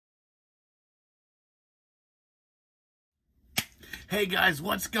Hey guys,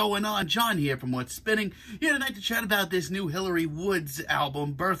 what's going on? John here from What's Spinning, here tonight to chat about this new Hilary Woods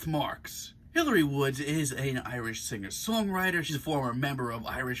album, Birthmarks. Hilary Woods is an Irish singer-songwriter. She's a former member of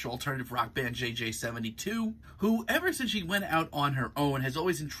Irish alternative rock band JJ72, who, ever since she went out on her own, has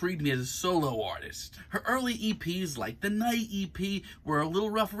always intrigued me as a solo artist. Her early EPs, like the Night EP, were a little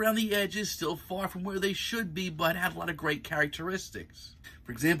rough around the edges, still far from where they should be, but had a lot of great characteristics.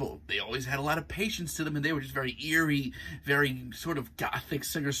 For example, they always had a lot of patience to them, and they were just very eerie, very sort of gothic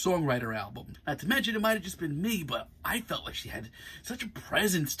singer-songwriter album. Not to mention, it might have just been me, but I felt like she had such a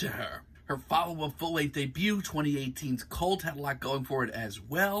presence to her. Her follow-up full-length debut, 2018's Cult, had a lot going for it as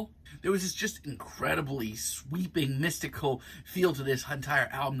well. There was this just incredibly sweeping, mystical feel to this entire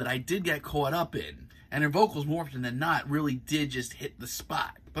album that I did get caught up in. And her vocals, more often than not, really did just hit the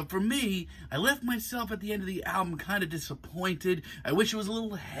spot. But for me, I left myself at the end of the album kind of disappointed. I wish it was a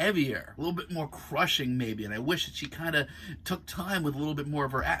little heavier, a little bit more crushing maybe, and I wish that she kind of took time with a little bit more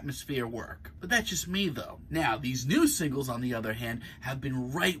of her atmosphere work. But that's just me though. Now, these new singles, on the other hand, have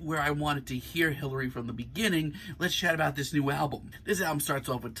been right where I wanted to hear Hilary from the beginning. Let's chat about this new album. This album starts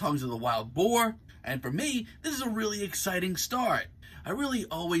off with Tongues of the Wild Boar, and for me, this is a really exciting start. I really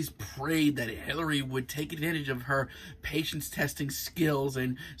always prayed that Hilary would take advantage of her patience-testing skills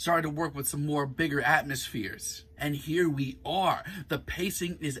and start to work with some more bigger atmospheres. And here we are. The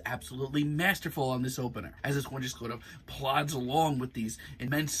pacing is absolutely masterful on this opener, as this one just sort of plods along with these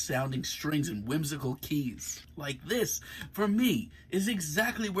immense-sounding strings and whimsical keys. Like this, for me, is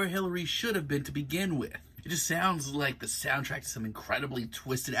exactly where Hilary should have been to begin with. It just sounds like the soundtrack to some incredibly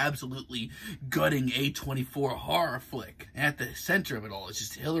twisted, absolutely gutting A24 horror flick. And at the center of it all is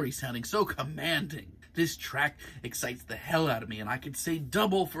just Hilary sounding so commanding. This track excites the hell out of me, and I could say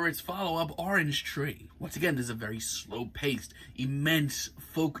double for its follow-up, Orange Tree. Once again, this is a very slow-paced, immense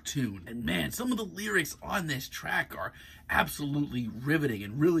folk tune. And man, some of the lyrics on this track are absolutely riveting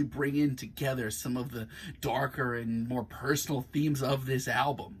and really bring in together some of the darker and more personal themes of this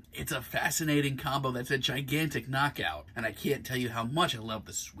album. It's a fascinating combo that's a gigantic knockout, and I can't tell you how much I love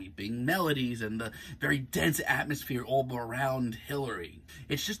the sweeping melodies and the very dense atmosphere all around Hilary.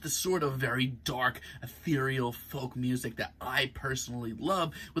 It's just the sort of very dark, ethereal folk music that I personally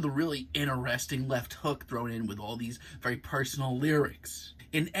love, with a really interesting left hook thrown in with all these very personal lyrics.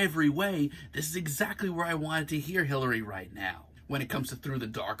 In every way, this is exactly where I wanted to hear Hilary right now. When it comes to Through the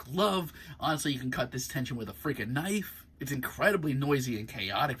Dark Love, honestly, you can cut this tension with a freaking knife. It's incredibly noisy and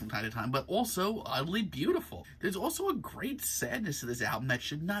chaotic from time to time, but also oddly beautiful. There's also a great sadness to this album that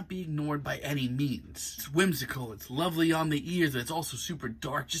should not be ignored by any means. It's whimsical, it's lovely on the ears, but it's also super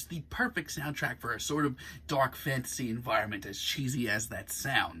dark, just the perfect soundtrack for a sort of dark fantasy environment, as cheesy as that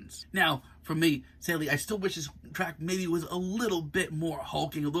sounds. Now, for me, sadly, I still wish this track maybe was a little bit more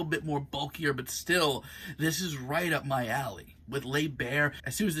hulking, a little bit more bulkier, but still, this is right up my alley. With Lay Bare,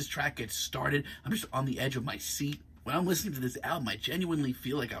 as soon as this track gets started, I'm just on the edge of my seat. When I'm listening to this album, I genuinely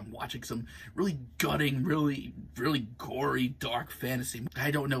feel like I'm watching some really gutting, really gory, dark fantasy. I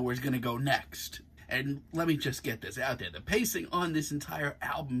don't know where it's going to go next. And let me just get this out there. The pacing on this entire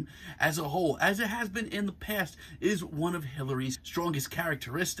album as a whole, as it has been in the past, is one of Hilary's strongest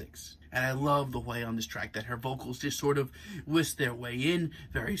characteristics. And I love the way on this track that her vocals just sort of whisk their way in,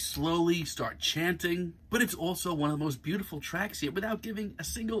 very slowly, start chanting. But it's also one of the most beautiful tracks here without giving a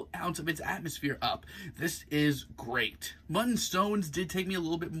single ounce of its atmosphere up. This is great. Mud and Stones did take me a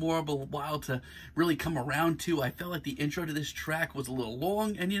little bit more of a while to really come around to. I felt like the intro to this track was a little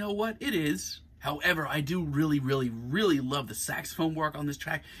long, and you know what? It is. However, I do really love the saxophone work on this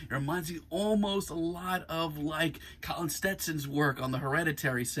track. It reminds me almost a lot of like Colin Stetson's work on the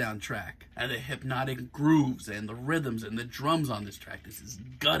Hereditary soundtrack. And the hypnotic grooves and the rhythms and the drums on this track. This is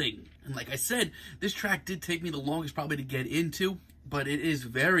gutting. And like I said, this track did take me the longest probably to get into, but it is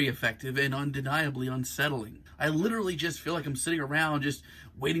very effective and undeniably unsettling. I literally just feel like I'm sitting around just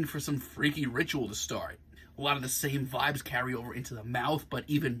waiting for some freaky ritual to start. A lot of the same vibes carry over into the mouth, but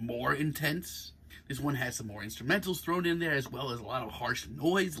even more intense. This one has some more instrumentals thrown in there, as well as a lot of harsh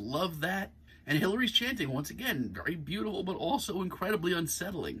noise. Love that. And Hilary's chanting, once again, very beautiful, but also incredibly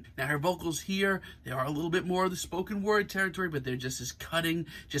unsettling. Now, her vocals here, they are a little bit more of the spoken word territory, but they're just as cutting,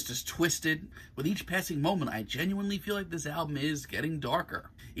 just as twisted. With each passing moment, I genuinely feel like this album is getting darker.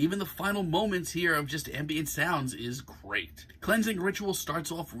 Even the final moments here of just ambient sounds is great. Cleansing Ritual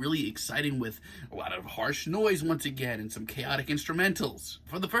starts off really exciting with a lot of harsh noise once again and some chaotic instrumentals.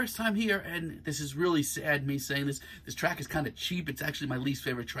 For the first time here, and this is really sad me saying this track is kind of cheap. It's actually my least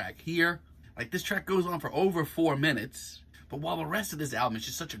favorite track here. Like, this track goes on for over 4 minutes, But while the rest of this album is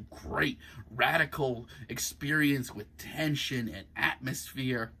just such a great, radical experience with tension and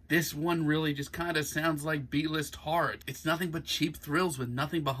atmosphere, this one really just kind of sounds like B-list horror. It's nothing but cheap thrills with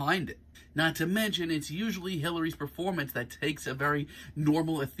nothing behind it. Not to mention, it's usually Hilary's performance that takes a very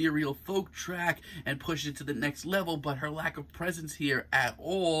normal ethereal folk track and pushes it to the next level, but her lack of presence here at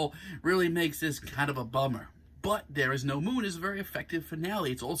all really makes this kind of a bummer. But There Is No Moon is a very effective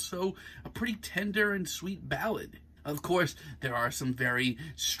finale. It's also a pretty tender and sweet ballad. Of course, there are some very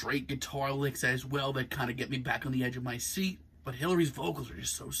straight guitar licks as well that kind of get me back on the edge of my seat, but Hilary's vocals are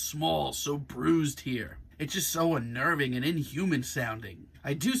just so small, so bruised here. It's just so unnerving and inhuman sounding.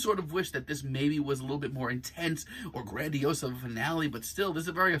 I do sort of wish that this maybe was a little bit more intense or grandiose of a finale, but still, this is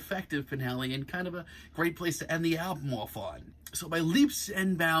a very effective finale and kind of a great place to end the album off on. So by leaps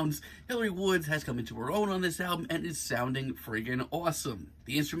and bounds, Hilary Woods has come into her own on this album and is sounding friggin' awesome.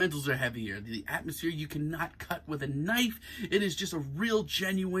 The instrumentals are heavier, the atmosphere you cannot cut with a knife. It is just a real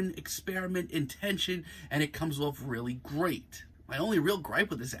genuine experiment in tension, and it comes off really great. My only real gripe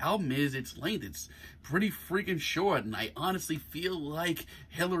with this album is its length. It's pretty freaking short, and I honestly feel like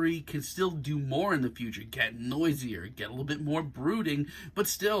Hilary can still do more in the future, get noisier, get a little bit more brooding, but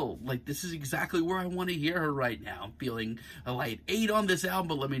still, like, this is exactly where I want to hear her right now. I'm feeling a light 8 on this album,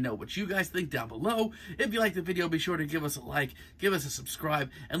 but let me know what you guys think down below. If you liked the video, be sure to give us a like, give us a subscribe,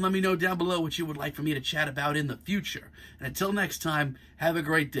 and let me know down below what you would like for me to chat about in the future. And until next time, have a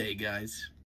great day, guys.